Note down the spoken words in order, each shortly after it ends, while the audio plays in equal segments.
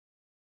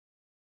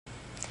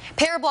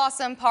Pear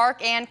Blossom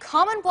Park and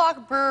Common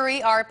Block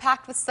Brewery are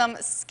packed with some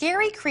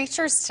scary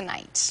creatures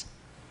tonight.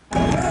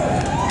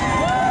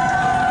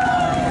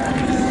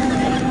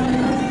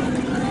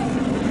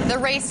 The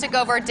race took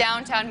over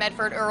downtown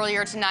Medford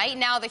earlier tonight.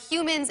 Now the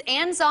humans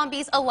and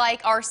zombies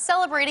alike are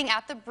celebrating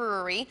at the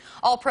brewery.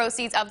 All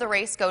proceeds of the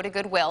race go to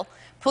Goodwill.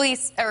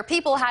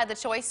 People had the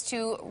choice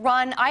to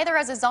run either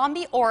as a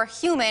zombie or a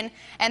human,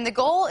 and the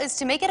goal is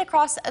to make it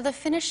across the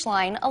finish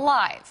line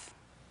alive.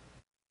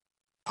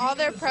 All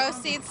their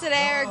proceeds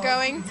today are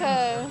going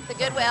to the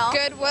Goodwill.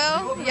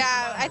 Goodwill,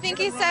 yeah. I think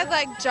he said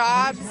like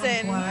jobs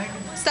and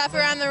stuff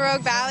around the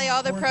Rogue Valley.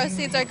 All the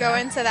proceeds are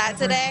going to that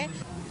today.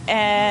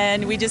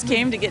 And we just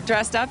came to get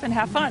dressed up and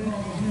have fun.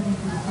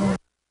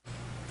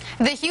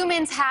 The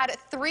humans had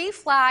 3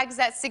 flags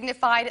that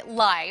signified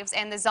lives,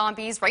 and the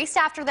zombies raced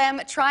after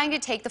them, trying to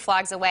take the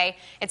flags away.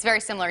 It's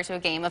very similar to a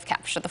game of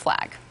capture the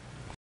flag.